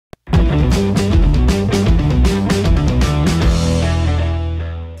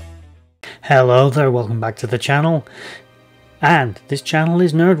Hello there, welcome back to the channel. And this channel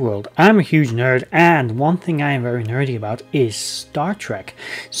is Nerd World. I'm a huge nerd, and one thing I am very nerdy about is Star Trek.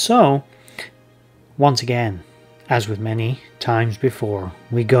 So, once again, as with many times before,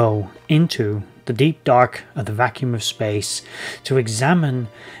 we go into the deep dark of the vacuum of space to examine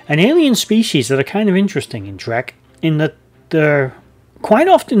an alien species that are kind of interesting in Trek, in that they're quite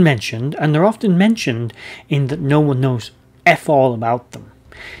often mentioned, and they're often mentioned in that no one knows F all about them.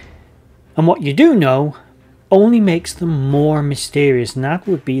 And what you do know only makes them more mysterious, and that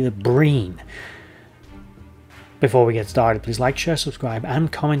would be the Breen. Before we get started, please like, share, subscribe, and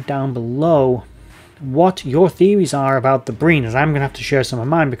comment down below what your theories are about the Breen, as I'm going to have to share some of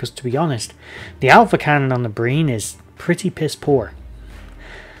mine, because to be honest, the alpha canon on the Breen is pretty piss poor.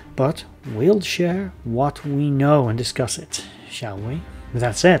 But we'll share what we know and discuss it, shall we? With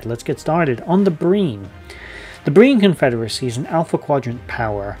that said, let's get started on the Breen. The Breen Confederacy is an alpha quadrant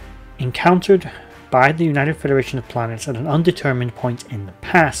power encountered by the United Federation of Planets at an undetermined point in the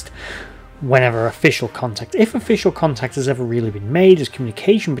past, whenever official contact, if official contact has ever really been made, as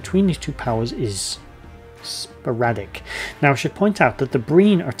communication between these two powers is sporadic. Now I should point out that the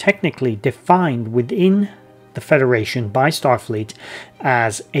Breen are technically defined within the Federation by Starfleet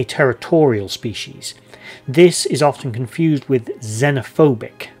as a territorial species. This is often confused with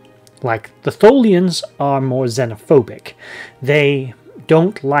xenophobic. Like the Tholians are more xenophobic. They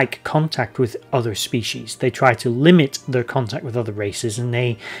don't like contact with other species. They try to limit their contact with other races, and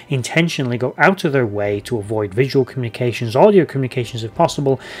they intentionally go out of their way to avoid visual communications, audio communications if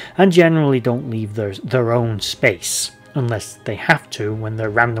possible, and generally don't leave their own space unless they have to when they're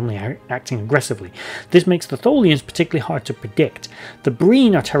randomly acting aggressively. This makes the Tholians particularly hard to predict. The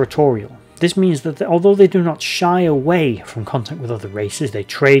Breen are territorial. This means that although they do not shy away from contact with other races, they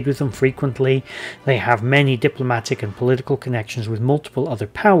trade with them frequently, they have many diplomatic and political connections with multiple other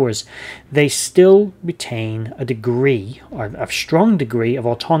powers, they still retain a degree, or a strong degree, of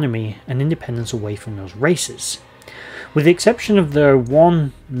autonomy and independence away from those races. With the exception of their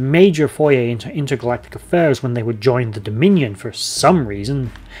one major foray into intergalactic affairs when they would join the Dominion for some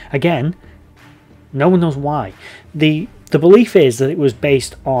reason, again, no one knows why. The belief is that it was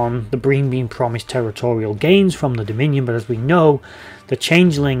based on the Breen being promised territorial gains from the Dominion, but as we know, the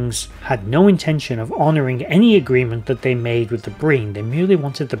Changelings had no intention of honouring any agreement that they made with the Breen. They merely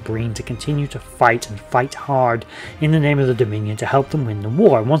wanted the Breen to continue to fight, and fight hard in the name of the Dominion to help them win the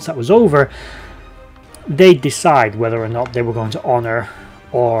war. And once that was over, they'd decide whether or not they were going to honour,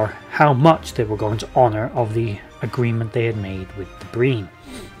 or how much they were going to honour, of the agreement they had made with the Breen.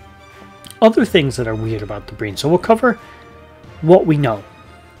 Other things that are weird about the Breen. So we'll cover what we know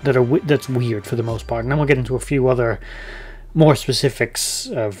that's weird for the most part, and then we'll get into a few other more specifics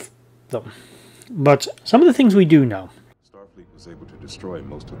of them. But some of the things we do know. Starfleet was able to destroy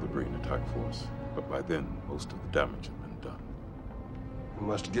most of the Breen attack force, but by then most of the damage had been done. We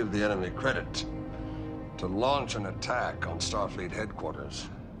must give the enemy credit. To launch an attack on Starfleet headquarters,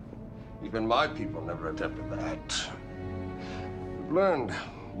 even my people never attempted that. We've learned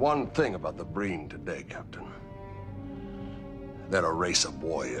one thing about the Breen today, Captain. They're a race of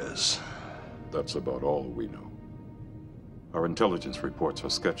warriors. That's about all we know. Our intelligence reports are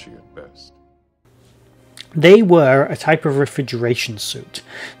sketchy at best. They were a type of refrigeration suit.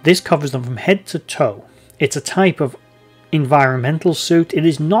 This covers them from head to toe. It's a type of environmental suit. It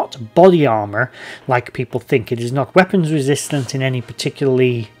is not body armor like people think. It is not weapons resistant in any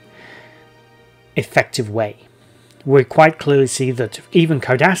particularly effective way. We quite clearly see that even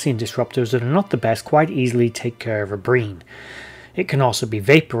Cardassian disruptors that are not the best quite easily take care of a Breen. It can also be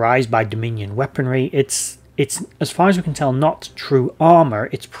vaporized by Dominion weaponry. It's as far as we can tell, not true armor.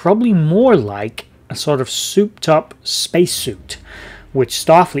 It's probably more like a sort of souped up spacesuit, which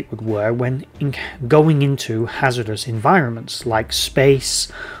Starfleet would wear when going into hazardous environments like space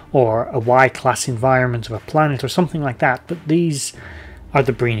or a Y-class environment of a planet or something like that. But these are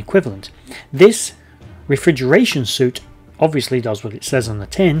the Breen equivalent. This refrigeration suit obviously does what it says on the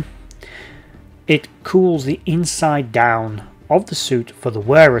tin. It cools the inside down of the suit for the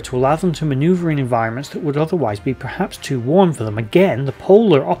wearer to allow them to maneuver in environments that would otherwise be perhaps too warm for them. Again, the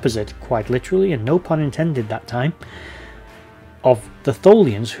polar opposite, quite literally, and no pun intended that time, of the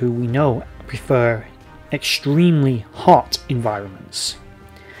Tholians, who we know prefer extremely hot environments.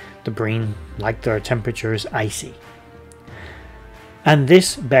 The Breen like their temperatures icy. And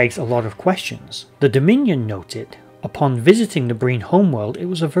this begs a lot of questions. The Dominion noted, upon visiting the Breen homeworld, it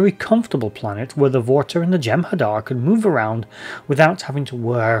was a very comfortable planet where the Vorta and the Jem'Hadar could move around without having to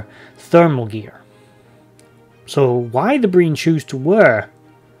wear thermal gear. So why the Breen choose to wear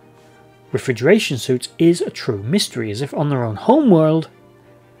refrigeration suits is a true mystery, as if on their own homeworld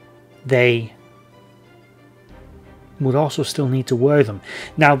they would also still need to wear them.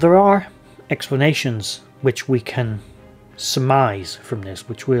 Now, there are explanations which we can surmise from this,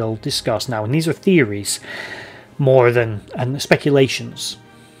 which we'll discuss now, and these are theories more than speculations,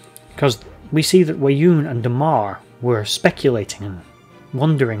 because we see that Weyoun and Damar were speculating and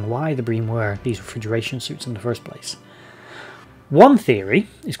wondering why the Breen wear these refrigeration suits in the first place. One theory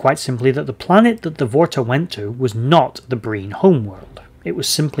is quite simply that the planet that the Vorta went to was not the Breen homeworld. It was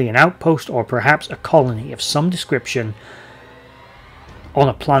simply an outpost or perhaps a colony of some description on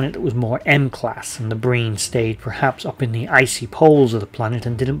a planet that was more M-class, and the Breen stayed perhaps up in the icy poles of the planet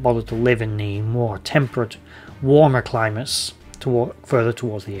and didn't bother to live in the more temperate, warmer climates further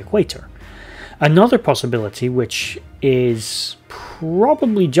towards the equator. Another possibility, which is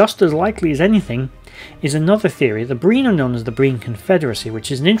probably just as likely as anything, is another theory. The Breen are known as the Breen Confederacy,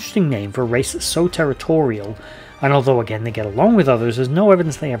 which is an interesting name for a race that's so territorial, and although again they get along with others, there's no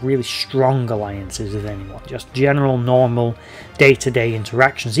evidence they have really strong alliances with anyone, just general, normal, day-to-day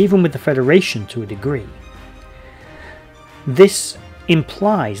interactions, even with the Federation to a degree. This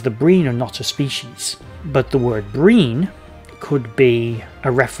implies the Breen are not a species, but the word Breen could be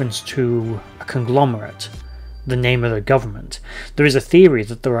a reference to a conglomerate, the name of their government. There is a theory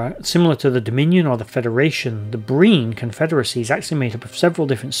that there are, similar to the Dominion or the Federation, the Breen Confederacy is actually made up of several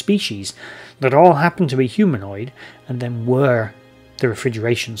different species that all happen to be humanoid and then wear the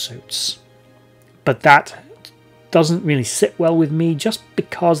refrigeration suits. But that doesn't really sit well with me, just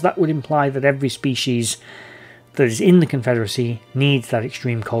because that would imply that every species that is in the Confederacy needs that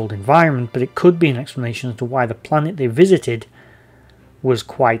extreme cold environment, but it could be an explanation as to why the planet they visited was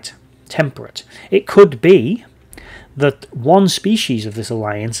quite temperate. It could be that one species of this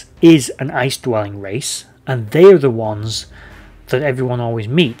alliance is an ice-dwelling race, and they are the ones that everyone always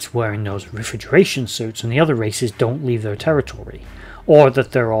meets wearing those refrigeration suits, and the other races don't leave their territory, or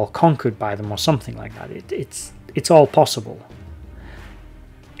that they're all conquered by them or something like that. It's all possible.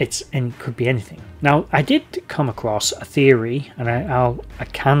 And it could be anything. Now, I did come across a theory, and I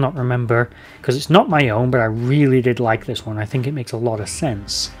cannot remember because it's not my own, but I really did like this one. I think it makes a lot of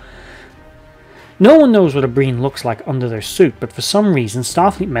sense. No one knows what a Breen looks like under their suit, but for some reason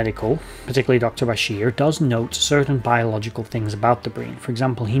Starfleet Medical, particularly Dr. Bashir, does note certain biological things about the Breen. For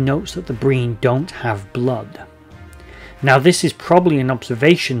example, he notes that the Breen don't have blood. Now, this is probably an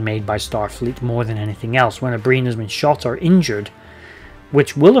observation made by Starfleet more than anything else. When a Breen has been shot or injured,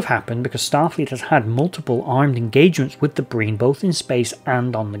 which will have happened because Starfleet has had multiple armed engagements with the Breen, both in space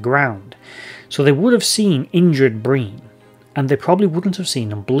and on the ground. So they would have seen injured Breen, and they probably wouldn't have seen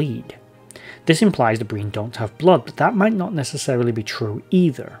them bleed. This implies the Breen don't have blood, but that might not necessarily be true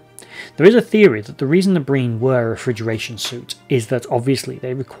either. There is a theory that the reason the Breen wear refrigeration suits is that obviously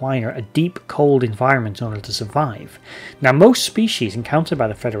they require a deep cold environment in order to survive. Now, most species encountered by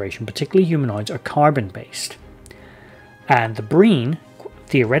the Federation, particularly humanoids, are carbon-based, and the Breen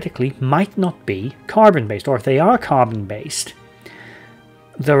theoretically might not be carbon-based, or if they are carbon-based,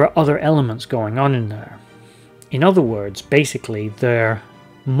 there are other elements going on in there. In other words, basically, they're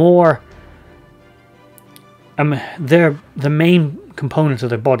more... the main component of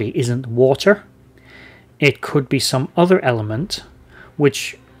their body isn't water. It could be some other element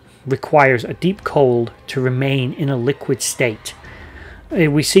which requires a deep cold to remain in a liquid state.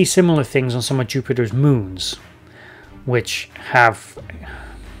 We see similar things on some of Jupiter's moons, which have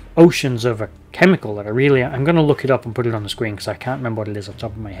oceans of a chemical that I'm going to look it up and put it on the screen because I can't remember what it is off the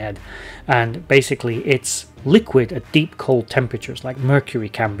top of my head. And basically it's liquid at deep cold temperatures, like mercury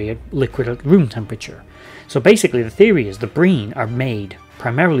can be a liquid at room temperature. So basically the theory is the Breen are made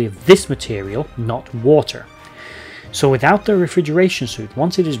primarily of this material, not water. So without their refrigeration suit,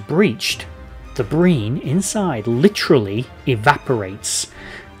 once it is breached, the Breen inside literally evaporates.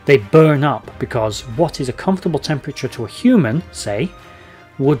 They burn up, because what is a comfortable temperature to a human, say,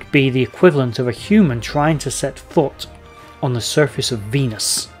 would be the equivalent of a human trying to set foot on the surface of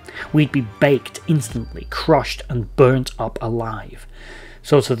Venus. We'd be baked instantly, crushed and burnt up alive.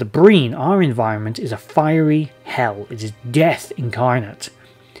 So to the Breen, our environment is a fiery hell. It is death incarnate.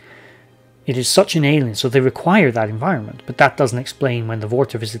 It is such an alien, so they require that environment. But that doesn't explain when the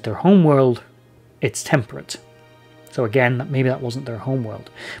Vorta visit their homeworld, it's temperate. So again, maybe that wasn't their homeworld.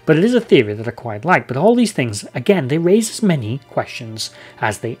 But it is a theory that I quite like. But all these things, again, they raise as many questions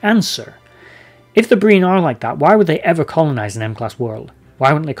as they answer. If the Breen are like that, why would they ever colonize an M-class world?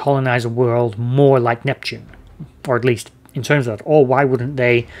 Why wouldn't they colonize a world more like Neptune? Or at least in terms of that. Or why wouldn't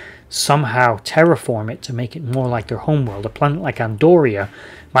they somehow terraform it to make it more like their homeworld? A planet like Andoria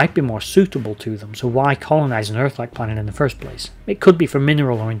might be more suitable to them. So why colonize an Earth-like planet in the first place? It could be for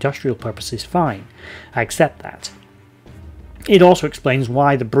mineral or industrial purposes, fine. I accept that. It also explains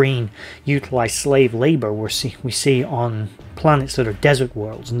why the Breen utilize slave labor we see on planets that are desert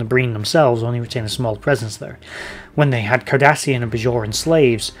worlds, and the Breen themselves only retain a small presence there. When they had Cardassian and Bajoran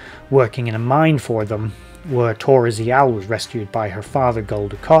slaves working in a mine for them, where Tora Ziyal was rescued by her father Gul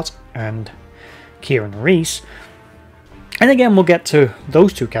Dukat and Kira Nerys. And again, we'll get to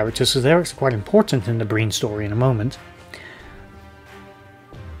those two characters, so they're quite important in the Breen story in a moment.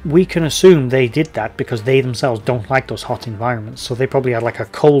 We can assume they did that because they themselves don't like those hot environments, so they probably had like a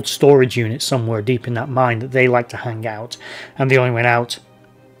cold storage unit somewhere deep in that mine that they like to hang out, and they only went out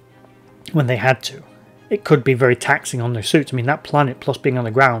when they had to. It could be very taxing on their suits. I mean, that planet, plus being on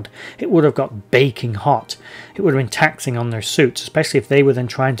the ground, it would have got baking hot. It would have been taxing on their suits, especially if they were then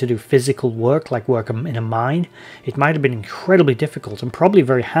trying to do physical work, like work in a mine. It might have been incredibly difficult and probably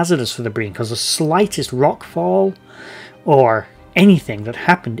very hazardous for the Breen, because the slightest rockfall or anything that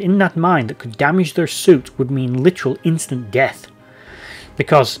happened in that mine that could damage their suit would mean literal instant death.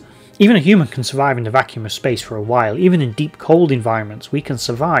 Because even a human can survive in the vacuum of space for a while. Even in deep cold environments we can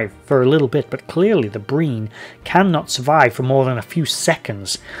survive for a little bit, but clearly the Breen cannot survive for more than a few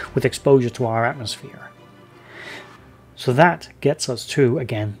seconds with exposure to our atmosphere. So that gets us to,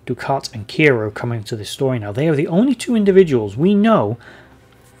 again, Dukat and Kira coming into this story now. They are the only two individuals we know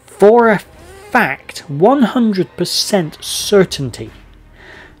for a fact, 100% certainty,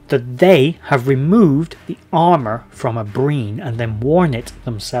 that they have removed the armor from a Breen and then worn it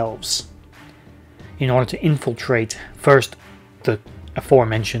themselves in order to infiltrate first the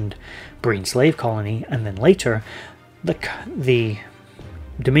aforementioned Breen slave colony and then later the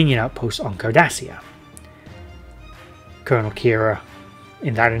Dominion outpost on Cardassia. Colonel Kira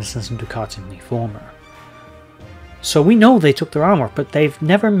in that instance and Dukat in the former. So we know they took their armor, but they've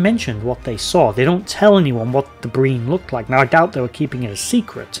never mentioned what they saw. They don't tell anyone what the Breen looked like. Now, I doubt they were keeping it a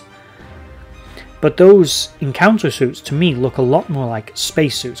secret. But those encounter suits, to me, look a lot more like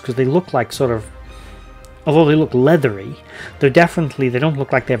spacesuits, because they look like sort of... Although they look leathery, they don't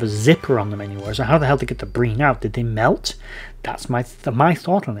look like they have a zipper on them anywhere. So how the hell did they get the Breen out? Did they melt? That's my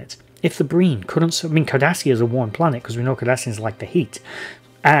thought on it. If the Breen couldn't... I mean, Cardassia is a warm planet, because we know Cardassians like the heat.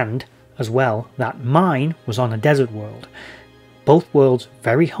 And, as well, that mine was on a desert world. Both worlds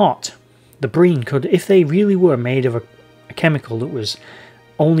very hot. The Breen could, if they really were made of a chemical that was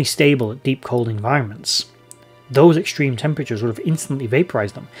only stable at deep cold environments, those extreme temperatures would have instantly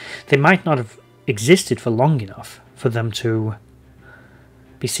vaporized them. They might not have existed for long enough for them to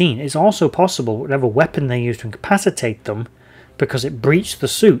be seen. It's also possible whatever weapon they used to incapacitate them, because it breached the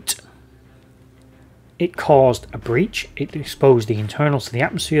suit, it caused a breach, it exposed the internals to the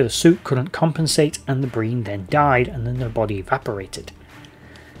atmosphere, the suit couldn't compensate, and the Breen then died, and then their body evaporated.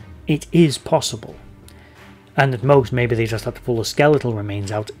 It is possible. And at most, maybe they just had to pull the skeletal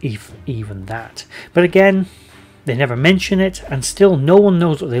remains out, if even that. But again, they never mention it, and still no one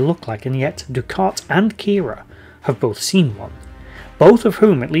knows what they look like, and yet Dukat and Kira have both seen one. Both of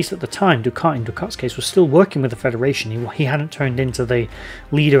whom, at least at the time, Dukat in Dukat's case, was still working with the Federation. He hadn't turned into the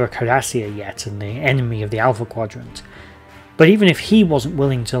leader of Cardassia yet, and the enemy of the Alpha Quadrant. But even if he wasn't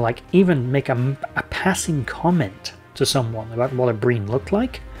willing to, like, even make a passing comment to someone about what a Breen looked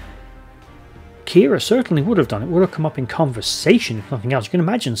like, Kira certainly would have done it. Would have come up in conversation, if nothing else. You can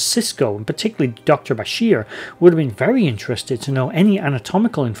imagine Sisko, and particularly Dr. Bashir, would have been very interested to know any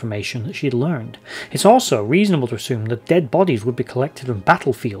anatomical information that she had learned. It's also reasonable to assume that dead bodies would be collected on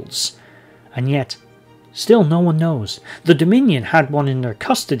battlefields, and yet still no one knows. The Dominion had one in their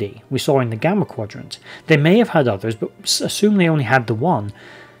custody, we saw in the Gamma Quadrant. They may have had others, but assume they only had the one.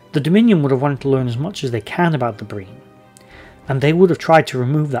 The Dominion would have wanted to learn as much as they can about the Breen, and they would have tried to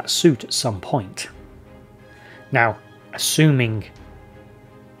remove that suit at some point. Now, assuming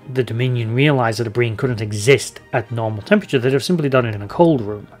the Dominion realised that a Breen couldn't exist at normal temperature, they'd have simply done it in a cold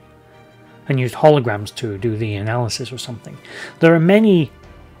room and used holograms to do the analysis or something. There are many...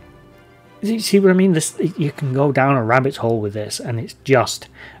 You see what I mean? You can go down a rabbit's hole with this, and it's just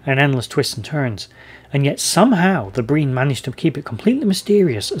an endless twists and turns. And yet somehow the Breen managed to keep it completely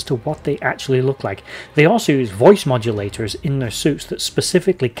mysterious as to what they actually look like. They also use voice modulators in their suits that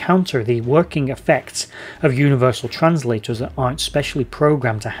specifically counter the working effects of universal translators that aren't specially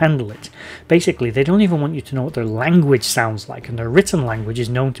programmed to handle it. Basically, they don't even want you to know what their language sounds like, and their written language is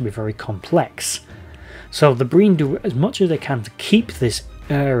known to be very complex. So the Breen do as much as they can to keep this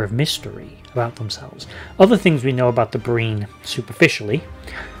air of mystery about themselves. Other things we know about the Breen superficially: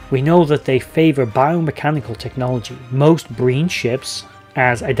 we know that they favour biomechanical technology. Most Breen ships,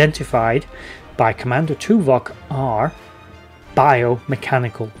 as identified by Commander Tuvok, are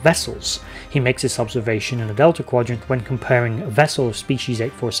biomechanical vessels. He makes this observation in the Delta Quadrant when comparing a vessel of species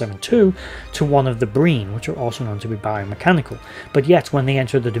 8472 to one of the Breen, which are also known to be biomechanical. But yet, when they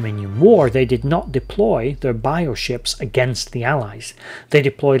entered the Dominion War, they did not deploy their bioships against the Allies. They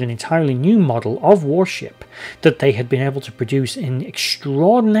deployed an entirely new model of warship that they had been able to produce in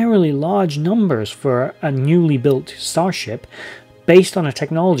extraordinarily large numbers for a newly built starship, based on a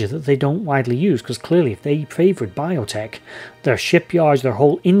technology that they don't widely use, because clearly if they favoured biotech, their shipyards, their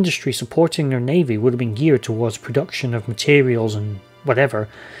whole industry supporting their navy would have been geared towards production of materials and whatever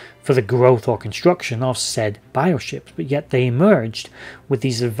for the growth or construction of said bioships. But yet they emerged with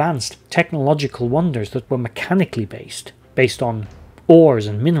these advanced technological wonders that were mechanically based on ores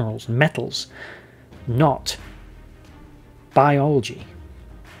and minerals and metals, not biology.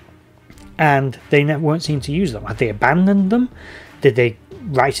 And they weren't seen to use them. Had they abandoned them? Did they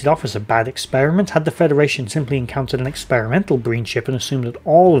write it off as a bad experiment? Had the Federation simply encountered an experimental Breen ship and assumed that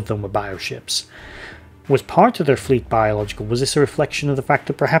all of them were bioships? Was part of their fleet biological? Was this a reflection of the fact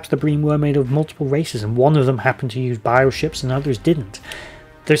that perhaps the Breen were made of multiple races and one of them happened to use bioships and others didn't?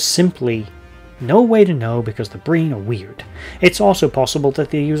 There's simply no way to know, because the Breen are weird. It's also possible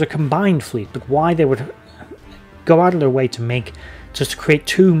that they use a combined fleet, but why they would go out of their way to create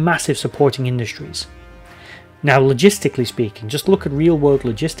two massive supporting industries. Now, logistically speaking, just look at real-world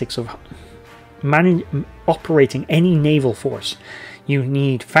logistics of operating any naval force. You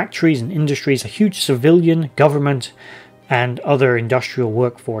need factories and industries, a huge civilian, government, and other industrial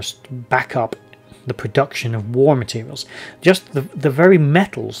workforce to back up the production of war materials. Just the very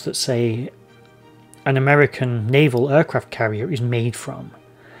metals that, say, an American naval aircraft carrier is made from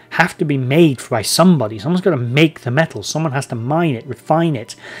have to be made by somebody. Someone's got to make the metal. Someone has to mine it, refine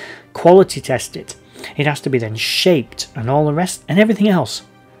it, quality test it. It has to be then shaped and all the rest and everything else.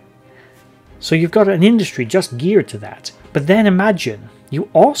 So you've got an industry just geared to that. But then imagine you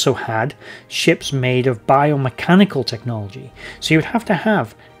also had ships made of biomechanical technology. So you would have to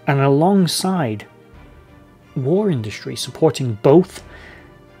have an alongside war industry supporting both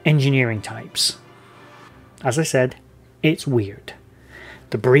engineering types. As I said, it's weird.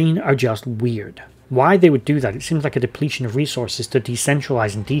 The Breen are just weird. Why they would do that? It seems like a depletion of resources to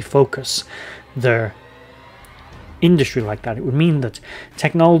decentralize and defocus their industry like that. It would mean that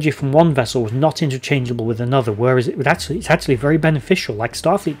technology from one vessel was not interchangeable with another, whereas it's actually very beneficial, like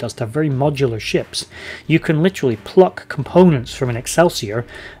Starfleet does, to have very modular ships. You can literally pluck components from an Excelsior,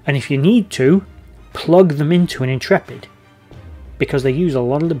 and if you need to, plug them into an Intrepid, because they use a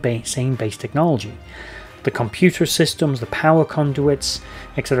lot of the same base technology. The computer systems, the power conduits,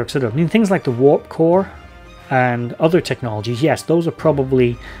 etc., etc. I mean, things like the warp core and other technologies, yes, those are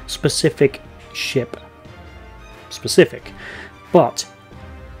probably specific ship specific, but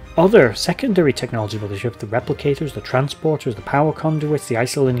other secondary technologies of the ship, the replicators, the transporters, the power conduits, the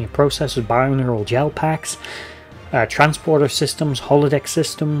isolinear processors, bioneural gel packs, transporter systems, holodeck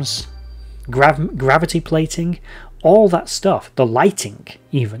systems, gravity plating, all that stuff, the lighting,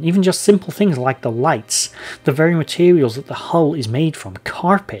 even just simple things like the lights, the very materials that the hull is made from,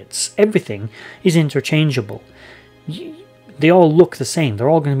 carpets, everything is interchangeable. They all look the same. They're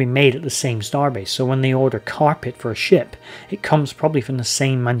all going to be made at the same starbase. So when they order carpet for a ship, it comes probably from the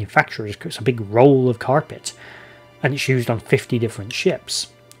same manufacturer. It's a big roll of carpet, and it's used on 50 different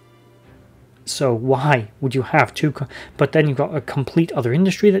ships. So why would you have two? But then you've got a complete other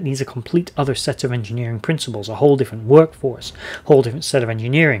industry that needs a complete other set of engineering principles, a whole different workforce, a whole different set of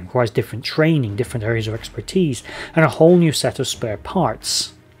engineering, requires different training, different areas of expertise, and a whole new set of spare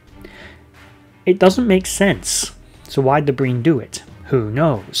parts. It doesn't make sense. So why'd the Breen do it? Who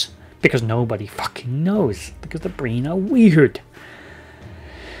knows? Because nobody fucking knows. Because the Breen are weird.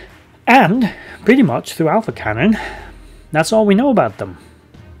 And, pretty much through Alpha Canon, that's all we know about them.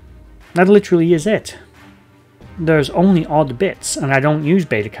 That literally is it. There's only odd bits, and I don't use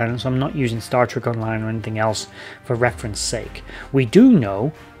Beta Canon, so I'm not using Star Trek Online or anything else for reference sake. We do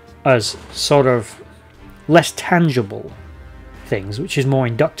know, as sort of less tangible things, which is more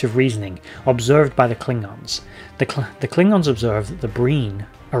inductive reasoning, observed by the Klingons. The Klingons observe that the Breen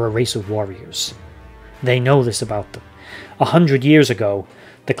are a race of warriors. They know this about them. 100 years ago,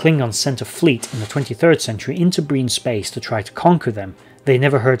 the Klingons sent a fleet in the 23rd century into Breen space to try to conquer them. They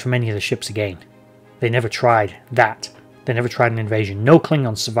never heard from any of the ships again. They never tried that. They never tried an invasion. No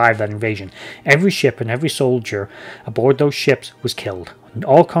Klingons survived that invasion. Every ship and every soldier aboard those ships was killed.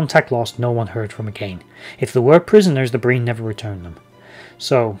 All contact lost, no one heard from again. If there were prisoners, the Breen never returned them.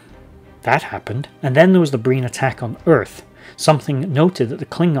 So, that happened. And then there was the Breen attack on Earth, something noted that the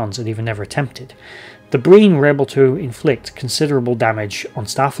Klingons had even never attempted. The Breen were able to inflict considerable damage on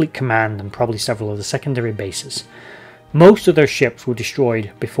Starfleet Command and probably several of the secondary bases. Most of their ships were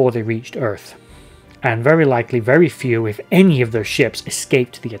destroyed before they reached Earth, and very likely very few, if any, of their ships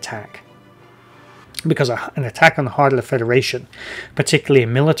escaped the attack. Because an attack on the heart of the Federation, particularly a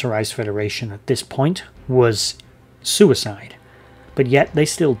militarized Federation at this point, was suicide. But yet they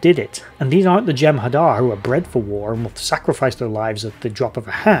still did it. And these aren't the Jem'Hadar who are bred for war and will sacrifice their lives at the drop of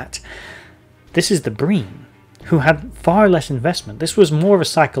a hat. This is the Breen, who had far less investment. This was more of a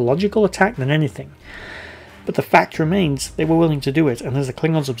psychological attack than anything. But the fact remains, they were willing to do it, and as the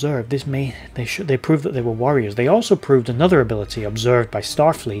Klingons observed, they proved that they were warriors. They also proved another ability observed by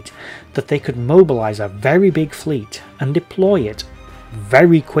Starfleet, that they could mobilize a very big fleet and deploy it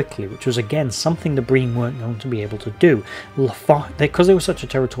very quickly, which was again something the Breen weren't known to be able to do. Because they were such a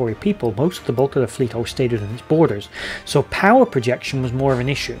territorial people, most of the bulk of the fleet always stayed within its borders, so power projection was more of an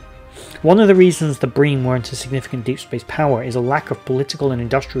issue. One of the reasons the Breen weren't a significant deep space power is a lack of political and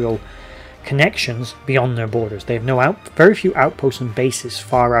industrial connections beyond their borders. They have very few outposts and bases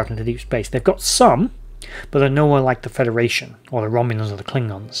far out into deep space. They've got some, but they're nowhere like the Federation or the Romulans or the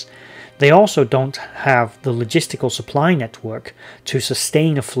Klingons. They also don't have the logistical supply network to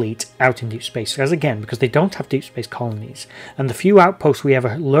sustain a fleet out in deep space, because they don't have deep space colonies, and the few outposts we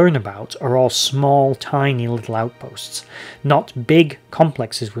ever learn about are all small, tiny little outposts, not big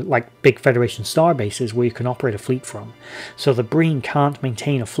complexes like big Federation star bases where you can operate a fleet from. So the Breen can't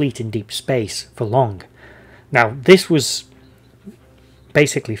maintain a fleet in deep space for long. Now, this was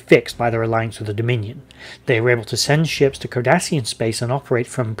basically fixed by their alliance with the Dominion. They were able to send ships to Cardassian space and operate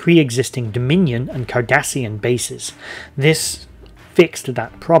from pre-existing Dominion and Cardassian bases. This fixed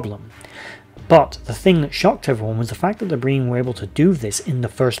that problem. But the thing that shocked everyone was the fact that the Breen were able to do this in the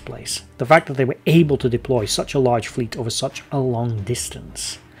first place. The fact that they were able to deploy such a large fleet over such a long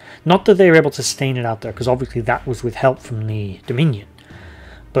distance. Not that they were able to sustain it out there, because obviously that was with help from the Dominion.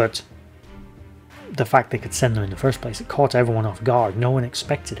 But the fact they could send them in the first place, it caught everyone off guard. No one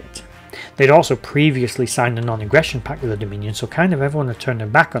expected it. They'd also previously signed a non-aggression pact with the Dominion, so kind of everyone had turned their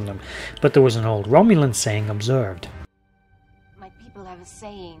back on them. But there was an old Romulan saying observed. My people have a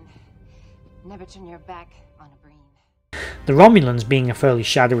saying, never turn your back on a Breen. The Romulans, being a fairly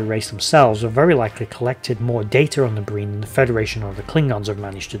shadowy race themselves, have very likely collected more data on the Breen than the Federation or the Klingons have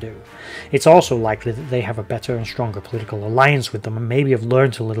managed to do. It's also likely that they have a better and stronger political alliance with them, and maybe have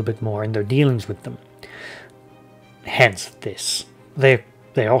learned a little bit more in their dealings with them. Hence this. They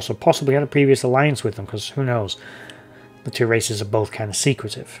also possibly had a previous alliance with them, because who knows, the two races are both kind of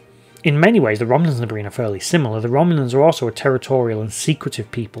secretive. In many ways, the Romulans and the Breen are fairly similar. The Romulans are also a territorial and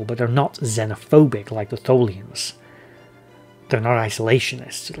secretive people, but are not xenophobic like the Tholians. They're not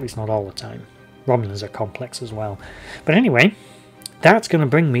isolationists, at least not all the time. Romulans are complex as well. But anyway, that's going to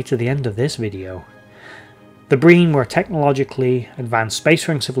bring me to the end of this video. The Breen were a technologically advanced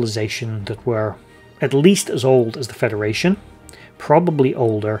spacefaring civilization that were at least as old as the Federation, probably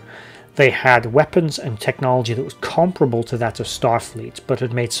older. They had weapons and technology that was comparable to that of Starfleet, but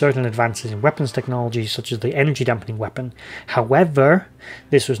had made certain advances in weapons technology, such as the energy dampening weapon. However,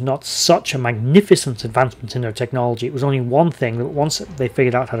 this was not such a magnificent advancement in their technology. It was only one thing that once they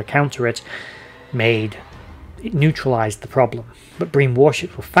figured out how to counter it, it neutralized the problem. But Breen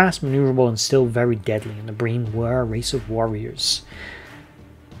warships were fast, maneuverable, and still very deadly, and the Breen were a race of warriors.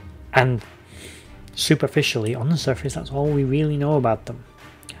 And superficially, on the surface, that's all we really know about them.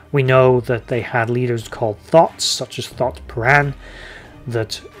 We know that they had leaders called Thots, such as Thot Puran,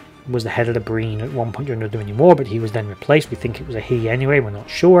 that was the head of the Breen at one point during the Dominion War, but he was then replaced. We think it was a he anyway, we're not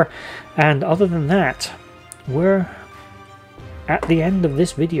sure. And other than that, we're at the end of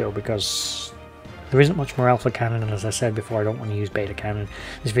this video, because there isn't much more alpha canon, and as I said before, I don't want to use beta canon.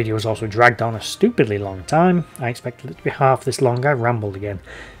 This video was also dragged on a stupidly long time. I expected it to be half this long. I rambled again.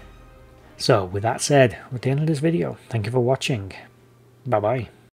 So, with that said, we're at the end of this video. Thank you for watching. Bye-bye.